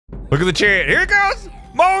Look at the chariot. Here it goes.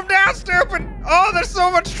 Mow him down, stupid. Oh, there's so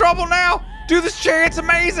much trouble now. Dude, this chariot's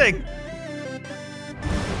amazing.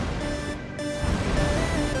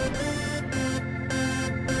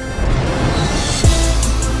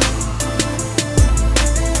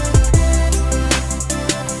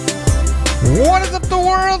 What is up, the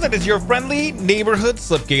world? It is your friendly neighborhood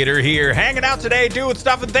Slipgator here, hanging out today, doing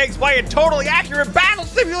stuff and things, playing totally accurate battle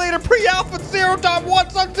simulator pre-alpha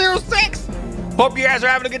 0.1.06. Hope you guys are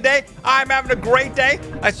having a good day. I'm having a great day.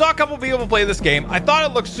 I saw a couple people play this game. I thought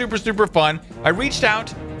it looked super, super fun. I reached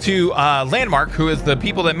out to Landmark, who is the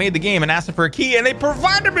people that made the game, and asked them for a key, and they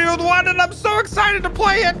provided me with one, and I'm so excited to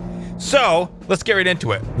play it. So let's get right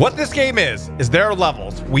into it. What this game is there are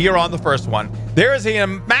levels. We are on the first one. There is a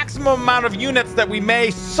maximum amount of units that we may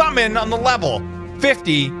summon on the level.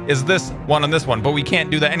 50 is this one on this one, but we can't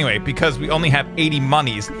do that anyway because we only have 80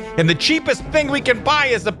 monies. And the cheapest thing we can buy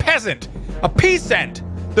is a peasant, a peace cent.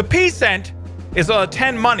 The peace cent is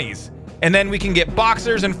 10 monies. And then we can get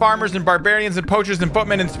boxers and farmers and barbarians and poachers and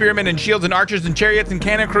footmen and spearmen and shields and archers and chariots and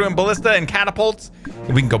cannon crew and ballista and catapults.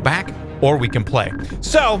 And we can go back or we can play.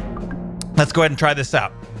 So let's go ahead and try this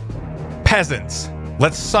out. Peasants.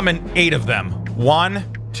 Let's summon 8 of them. 1,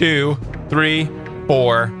 2, 3,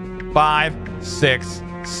 4, 5, 6,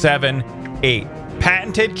 7, 8.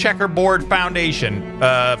 Patented checkerboard foundation.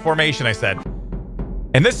 Formation, I said.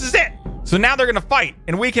 And this is it. So now they're going to fight,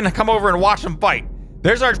 and we can come over and watch them fight.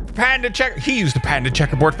 There's our patented checker. He used the patented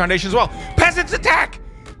checkerboard foundation as well. Peasants attack!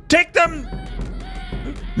 Take them!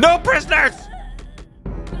 No prisoners!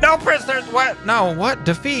 No prisoners! What? No, what?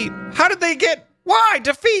 Defeat? How did they get? Why?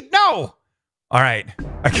 Defeat? No! All right.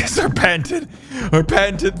 I guess our patented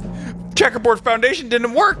checkerboard foundation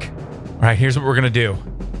didn't work. All right, here's what we're going to do.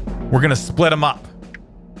 We're going to split them up.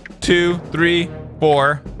 2, 3,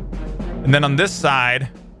 4. And then on this side,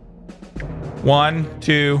 1,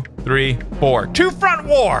 2, 3, 4. 2 front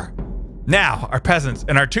war. Now, our peasants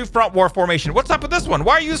and our 2 front war formation. What's up with this one?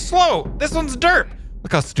 Why are you slow? This one's derp.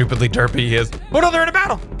 Look how stupidly derpy he is. Oh no, they're in a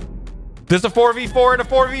battle. There's a 4v4 and a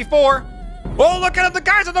 4v4. Oh, look at the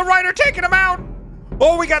guys on the right are taking him out.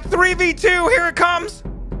 Oh, we got 3v2. Here it comes.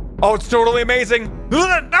 Oh, it's totally amazing.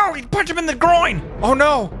 No, he punched him in the groin. Oh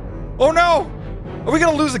no. Oh no. Are we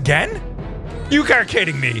gonna lose again? You are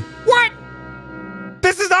kidding me. What?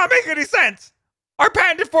 This does not make any sense. Our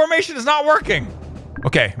patented formation is not working.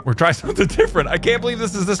 Okay, we're trying something different. I can't believe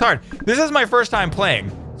this is this hard. This is my first time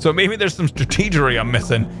playing, so maybe there's some strategery I'm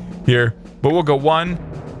missing here. But we'll go 1,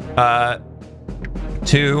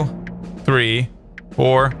 2, 3,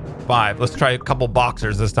 4, 5. Let's try a couple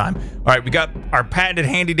boxers this time. All right, we got our patented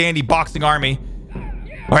handy-dandy boxing army.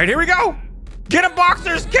 All right, here we go. Get him,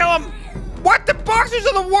 boxers. Kill him. What? The boxers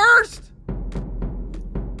are the worst.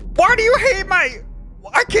 Why do you hate my...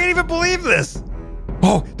 I can't even believe this.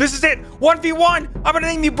 Oh, this is it. 1v1. I'm going to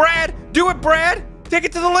name you Brad. Do it, Brad. Take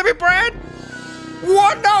it to the limit, Brad.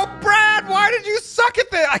 What? No, Brad. Why did you suck at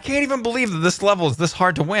this? I can't even believe that this level is this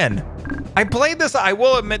hard to win. I played this, I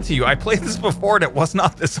will admit to you, I played this before and it was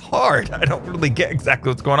not this hard. I don't really get exactly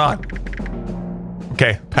what's going on.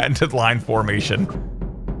 Okay, patented line formation.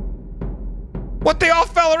 What, they all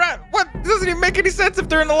fell around? What? It doesn't even make any sense if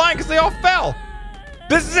they're in the line because they all fell.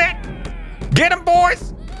 This is it. Get him,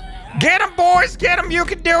 boys. Get him, boys. Get him. You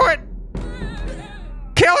can do it.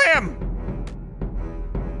 Kill him.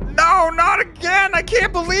 No, not again. I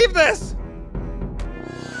can't believe this.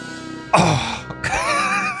 Oh.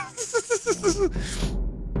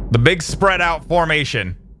 The big spread out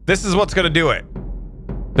formation. This is what's going to do it.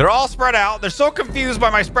 They're all spread out. They're so confused by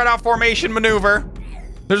my spread out formation maneuver.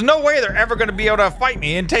 There's no way they're ever going to be able to fight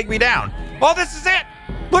me and take me down. Oh, this is it.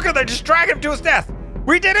 Look at that. Just drag him to his death.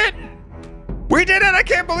 We did it. We did it. I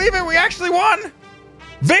can't believe it. We actually won.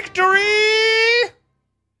 Victory.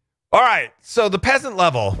 All right. So the peasant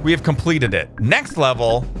level, we have completed it. Next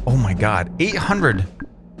level. Oh my God. 800.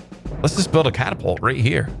 Let's just build a catapult right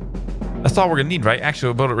here. That's all we're gonna need, right? Actually,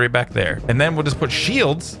 we'll build it right back there. And then we'll just put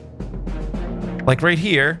shields like right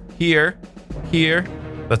here, here, here.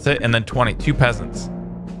 That's it. And then 2 peasants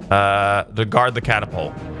to guard the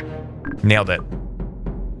catapult. Nailed it.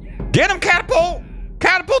 Get them, catapult!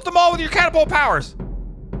 Catapult them all with your catapult powers.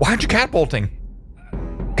 Why aren't you catapulting?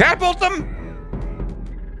 Catapult them!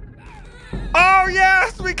 Oh,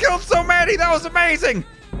 yes! We killed so many! That was amazing!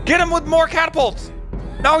 Get them with more catapults!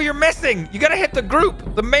 No, you're missing! You gotta hit the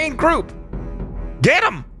group, the main group. Get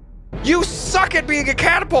them! You suck at being a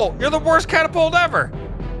catapult! You're the worst catapult ever!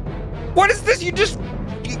 What is this? You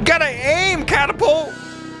gotta aim, catapult!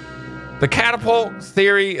 The catapult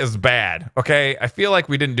theory is bad, okay? I feel like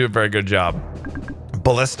we didn't do a very good job.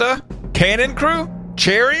 Ballista? Cannon crew?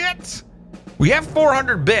 Chariots? We have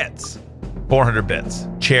 400 bits. 400 bits.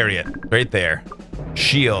 Chariot, right there.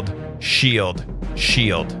 Shield, shield,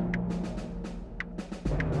 shield.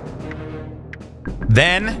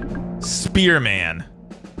 Then Spearman.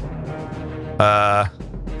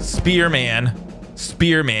 Spearman.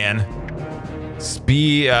 Spearman.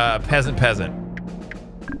 Peasant.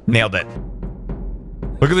 Nailed it.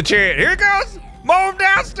 Look at the chariot. Here it goes. Mow him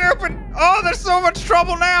down, stupid. Oh, there's so much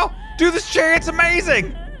trouble now. Dude, this chariot's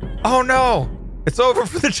amazing. Oh, no. It's over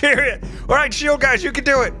for the chariot. All right, shield guys, you can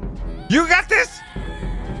do it. You got this.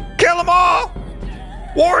 Kill them all.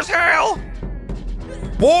 War is hell.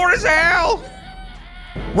 War is hell.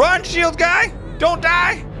 Run, shield guy. Don't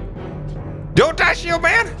die. Don't die, shield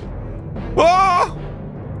man. Whoa.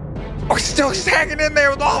 Oh, he's hanging in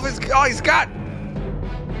there with all of his, all he's got.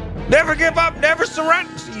 Never give up, never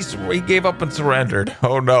surrender. He gave up and surrendered.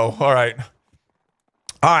 Oh no, all right.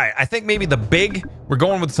 All right, I think maybe we're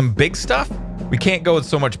going with some big stuff. We can't go with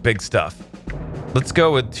so much big stuff. Let's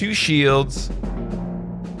go with 2 shields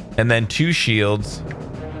and then 2 shields.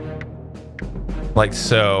 Like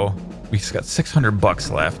so. We just got 600 bucks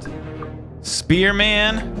left.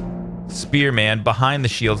 Spearman behind the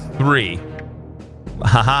shields, 3.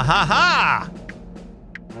 Ha ha ha ha!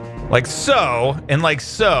 Like so, and like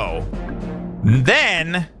so.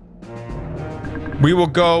 Then we will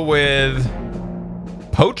go with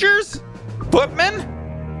poachers? Footmen?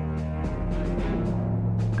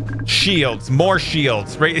 Shields, more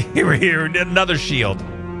shields. Right here, another shield.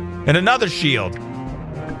 And another shield.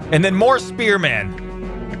 And then more spearmen.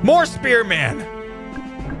 More spearmen.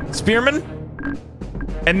 Spearmen?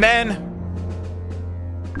 And then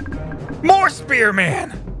more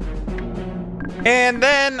spearman. And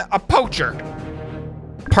then a poacher.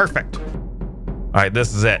 Perfect. All right,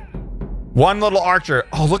 this is it. One little archer.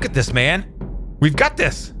 Oh, look at this, man. We've got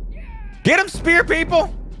this. Get him, spear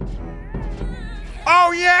people.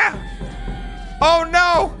 Oh, yeah. Oh,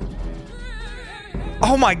 no.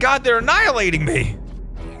 Oh, my God, they're annihilating me.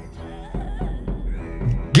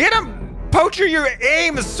 Get him, poacher. Your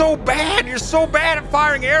aim is so bad. You're so bad at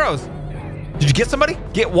firing arrows. Did you get somebody?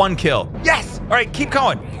 Get 1 kill. Yes. All right, keep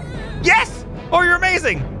going. Yes. Oh, you're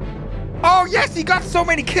amazing. Oh, yes, he got so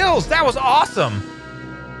many kills. That was awesome.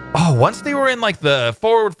 Oh, once they were in like the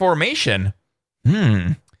forward formation.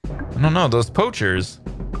 I don't know, those poachers.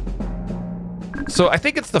 So I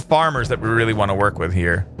think it's the farmers that we really want to work with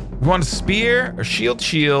here. We want a spear, a shield,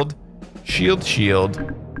 shield, shield,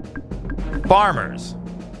 shield. Farmers.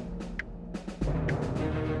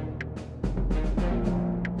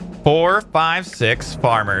 4, 5, 6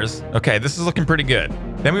 farmers. Okay, this is looking pretty good.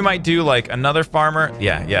 Then we might do like another farmer.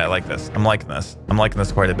 Yeah, I like this. I'm liking this. I'm liking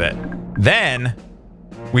this quite a bit. Then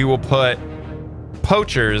we will put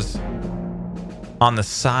poachers on the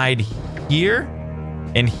side here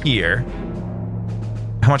and here.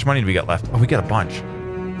 How much money do we got left? Oh, we got a bunch.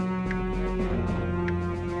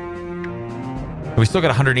 We still got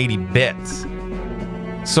 180 bits.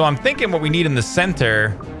 So I'm thinking what we need in the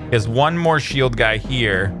center is 1 more shield guy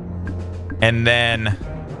here. And then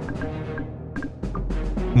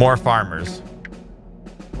more farmers.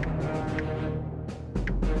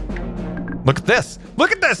 Look at this.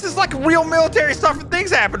 Look at this. This is like real military stuff and things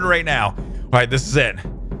happening right now. All right, this is it.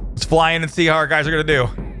 Let's fly in and see how our guys are going to do.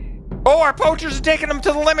 Oh, our poachers are taking them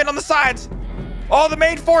to the limit on the sides. Oh, the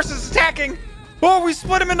main force is attacking. Oh, we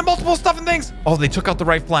split them into multiple stuff and things. Oh, they took out the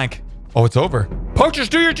right flank. Oh, it's over. Poachers,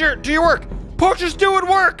 do your work. Poachers doing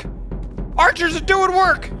work. Archers are doing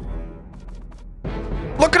work.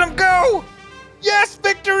 Look at them go. Yes,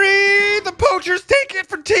 victory. The poachers take it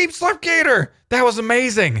for Team Slurpgator. That was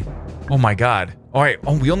amazing. Oh, my God. All right.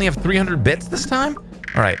 Oh, we only have 300 bits this time?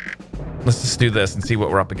 All right. Let's just do this and see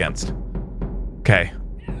what we're up against. Okay.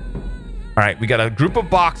 All right. We got a group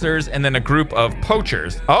of boxers and then a group of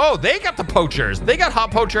poachers. Oh, they got the poachers. They got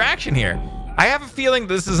hot poacher action here. I have a feeling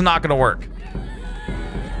this is not going to work.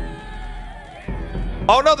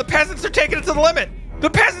 Oh, no. The peasants are taking it to the limit. The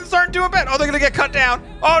peasants aren't doing bad. Oh, they're going to get cut down.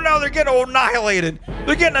 Oh, no. They're getting annihilated.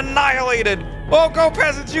 They're getting annihilated. Oh, go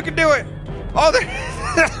peasants. You can do it. Oh,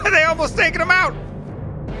 they almost taken them out.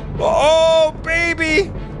 Oh,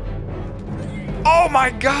 baby. Oh, my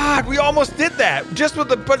God. We almost did that just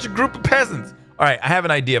with a bunch of group of peasants. All right. I have an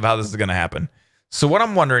idea of how this is going to happen. So what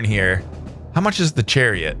I'm wondering here, how much is the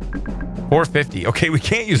chariot? 450. Okay, we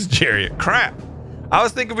can't use the chariot. Crap. I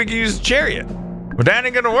was thinking we could use the chariot, but that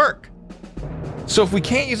ain't going to work. So if we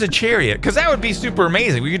can't use a chariot, because that would be super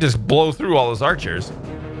amazing. We could just blow through all those archers.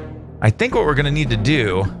 I think what we're going to need to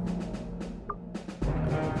do,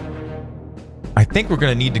 I think we're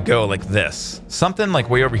going to need to go like this. Something like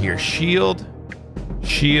way over here. Shield,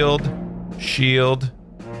 shield, shield.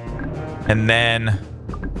 And then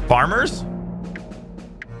farmers.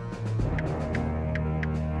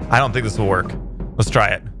 I don't think this will work. Let's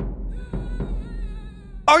try it.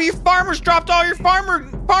 Oh, you farmers dropped all your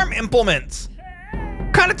farm implements.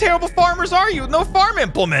 What kind of terrible farmers are you with no farm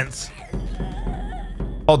implements?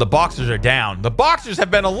 Oh, the boxers are down. The boxers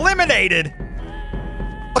have been eliminated.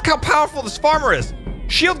 Look how powerful this farmer is.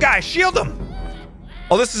 Shield guy, shield him.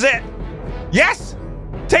 Oh, this is it. Yes.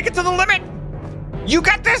 Take it to the limit. You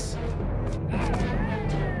got this.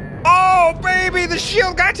 Oh, baby. The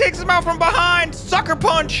shield guy takes him out from behind. Sucker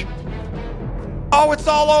punch. Oh, it's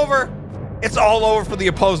all over. It's all over for the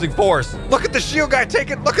opposing force. Look at the shield guy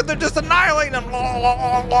take it. Look at them just annihilating him.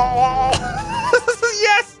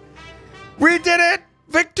 Yes. We did it.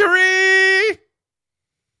 Victory.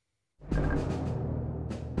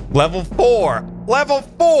 Level 4. Level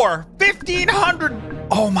 4. 1,500.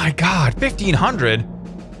 Oh, my God. 1,500.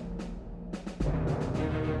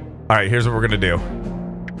 All right, here's what we're going to do.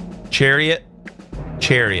 Chariot.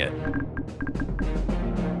 Chariot.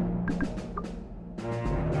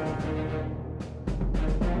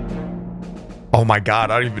 Oh my God,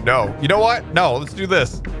 I don't even know. You know what? No, let's do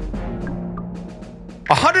this.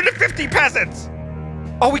 150 peasants.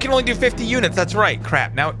 Oh, we can only do 50 units. That's right.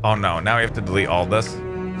 Crap. Now, oh no, now we have to delete all this.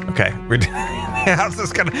 Okay. How's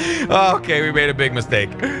this gonna? Oh, okay, we made a big mistake.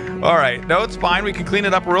 All right. No, it's fine. We can clean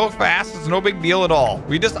it up real fast. It's no big deal at all.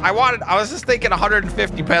 I was just thinking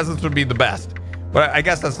 150 peasants would be the best, but I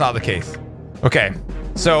guess that's not the case. Okay.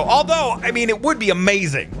 So, although, I mean, it would be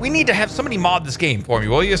amazing. We need to have somebody mod this game for me,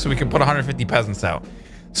 will you? So we can put 150 peasants out.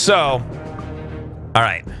 So, all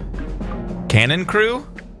right. Cannon crew.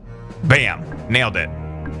 Bam. Nailed it.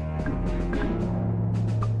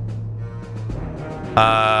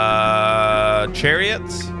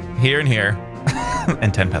 Chariots. Here and here.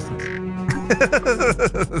 And 10 peasants.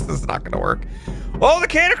 This is not going to work. Oh, the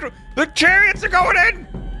cannon crew. The chariots are going in.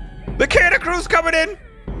 The cannon crew's coming in.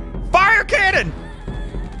 Fire cannon.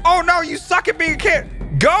 Oh no, you suck at being a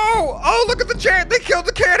cannon. Go! Oh, look at the chariot. They killed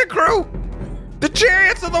the cannon crew. The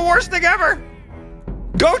chariots are the worst thing ever.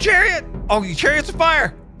 Go, chariot. Oh, you chariots of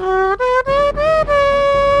fire. No,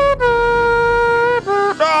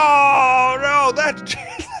 no, that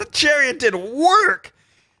chariot didn't work.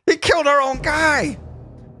 He killed our own guy.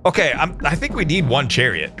 Okay, I think we need one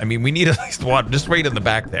chariot. I mean, we need at least one, just right in the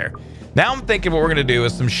back there. Now I'm thinking what we're gonna do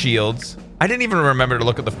is some shields. I didn't even remember to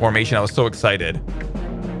look at the formation. I was so excited.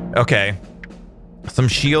 Okay, some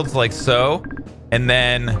shields like so, and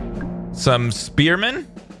then some spearmen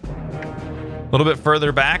a little bit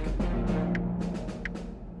further back.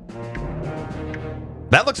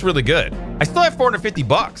 That looks really good. I still have 450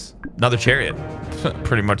 bucks. Another chariot.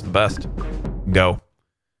 Pretty much the best. Go.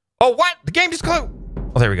 Oh, what? The game just closed.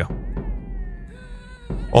 Oh, there we go.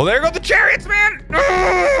 Oh, there go the chariots, man.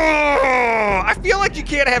 I feel like you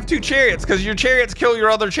can't have 2 chariots because your chariots kill your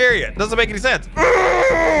other chariot. Doesn't make any sense.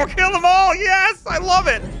 Kill them all. Yes, I love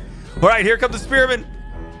it. All right, here come the spearmen.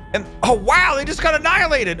 And oh, wow, they just got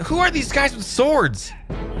annihilated. Who are these guys with swords?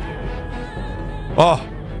 Oh,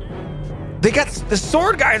 they got the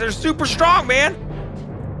sword guys are super strong, man.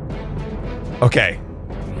 Okay.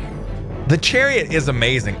 The chariot is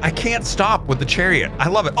amazing. I can't stop with the chariot. I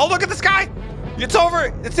love it. Oh, look at this guy. It's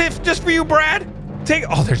over. It's just for you, Brad. Take.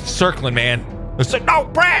 Oh, they're circling, man. No,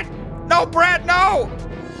 Brad. No, Brad. No.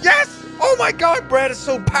 Yes. Oh my God, Brad is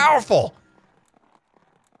so powerful.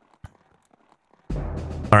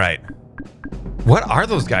 All right. What are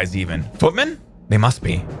those guys even? Footmen? They must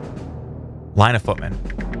be. Line of footmen.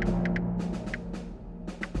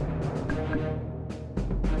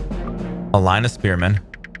 A line of spearmen.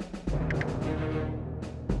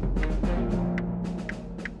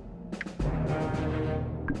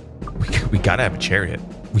 We gotta have a chariot.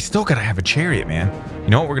 We still gotta have a chariot, man. You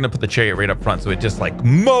know what? We're gonna put the chariot right up front so it just like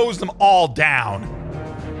mows them all down.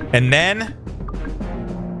 And then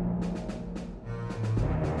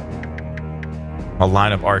a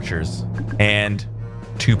line of archers and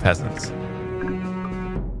 2 peasants.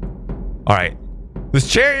 All right. This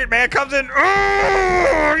chariot, man, comes in.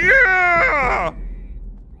 Oh, yeah.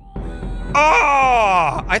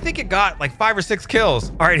 Oh, I think it got like 5 or 6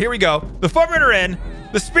 kills. All right, here we go. The footmen are in.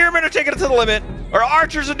 The spearmen are taking it to the limit. Our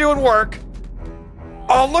archers are doing work.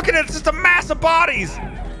 Oh, look at it. It's just a mass of bodies.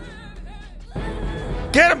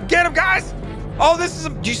 Get him, guys. Oh, this is,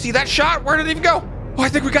 do you see that shot? Where did it even go? Oh, I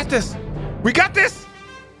think we got this. We got this.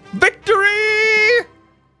 Victory.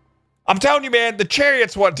 I'm telling you, man, the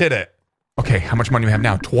chariot's what did it. Okay, how much money do we have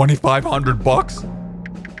now? 2,500 bucks.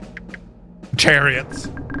 Chariots.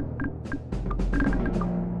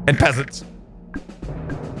 And peasants.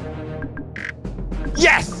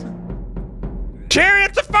 Yes!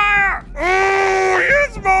 Chariots of fire! Oh,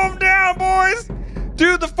 let's mow them down, boys!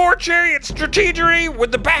 Dude, the 4 chariot strategery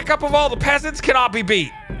with the backup of all the peasants cannot be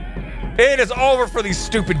beat. It is over for these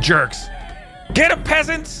stupid jerks. Get them,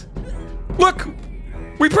 peasants! Look,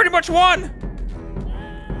 we pretty much won.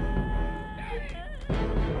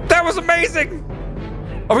 That was amazing.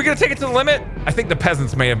 Are we gonna take it to the limit? I think the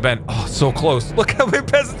peasants may have been, oh, so close. Look how many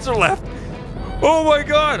peasants are left. Oh my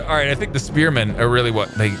God. All right, I think the spearmen are really what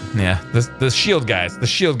they, yeah, the shield guys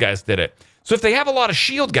did it. So if they have a lot of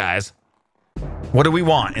shield guys, what do we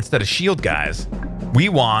want instead of shield guys? We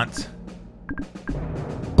want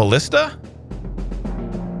ballista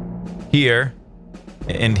here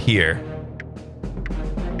and here.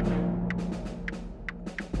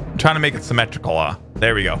 I'm trying to make it symmetrical.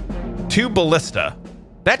 There we go. 2 ballista.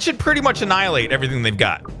 That should pretty much annihilate everything they've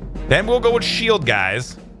got. Then we'll go with shield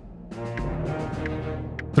guys.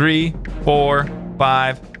 3, 4,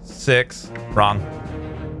 5, 6. Wrong.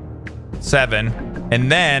 7.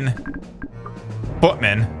 And then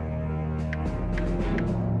footmen.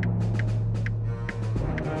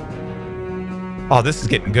 Oh, this is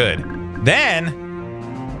getting good. Then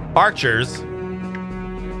archers.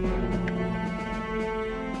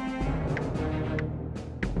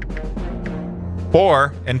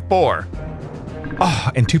 Four and 4.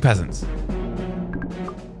 Oh, and 2 peasants.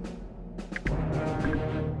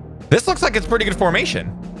 This looks like it's pretty good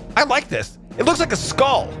formation. I like this. It looks like a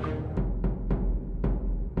skull.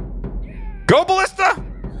 Go, ballista!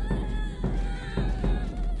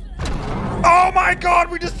 Oh my God,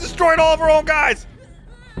 we just destroyed all of our own guys.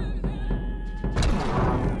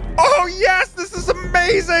 Oh yes, this is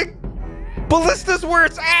amazing. Ballista's where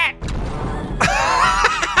it's at.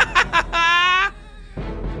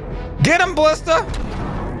 Get him, ballista.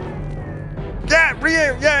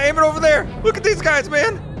 Yeah, aim it over there. Look at these guys,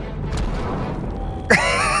 man.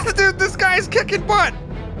 Dude, this guy's kicking butt.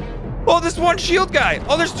 Oh, this one shield guy.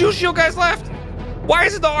 Oh, there's 2 shield guys left. Why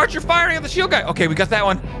isn't the archer firing at the shield guy? Okay, we got that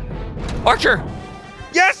one. Archer.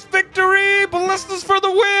 Yes, victory. Ballistas for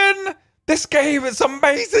the win. This game is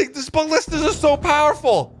amazing. This ballistas are so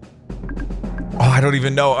powerful. Oh, I don't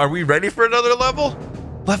even know. Are we ready for another level?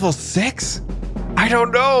 Level 6? I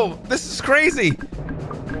don't know. This is crazy.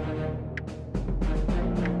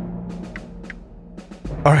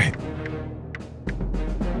 All right.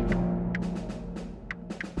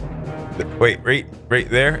 Wait, right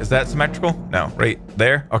there. Is that symmetrical? No, right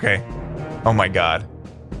there. Okay. Oh my God.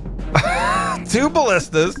 2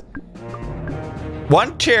 ballistas.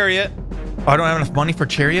 1 chariot. Oh, I don't have enough money for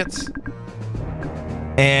chariots.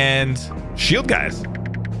 And shield guys.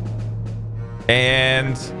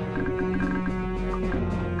 And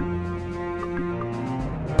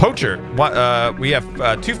poacher. What? We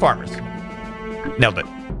have 2 farmers. Nailed it.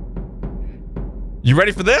 You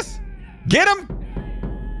ready for this? Get him!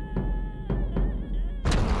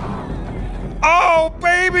 Oh,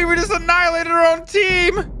 baby, we just annihilated our own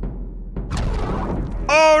team.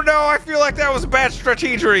 Oh no, I feel like that was bad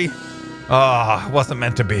strategery. Oh, wasn't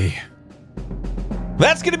meant to be.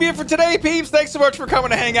 That's gonna be it for today, peeps. Thanks so much for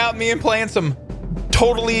coming to hang out with me and playing some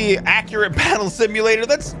totally accurate battle simulator.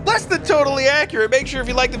 That's less than totally accurate. Make sure if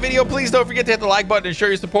you like the video, please don't forget to hit the like button and show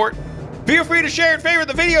your support. Feel free to share and favorite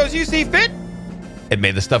the videos you see fit. And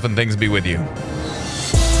may the stuff and things be with you.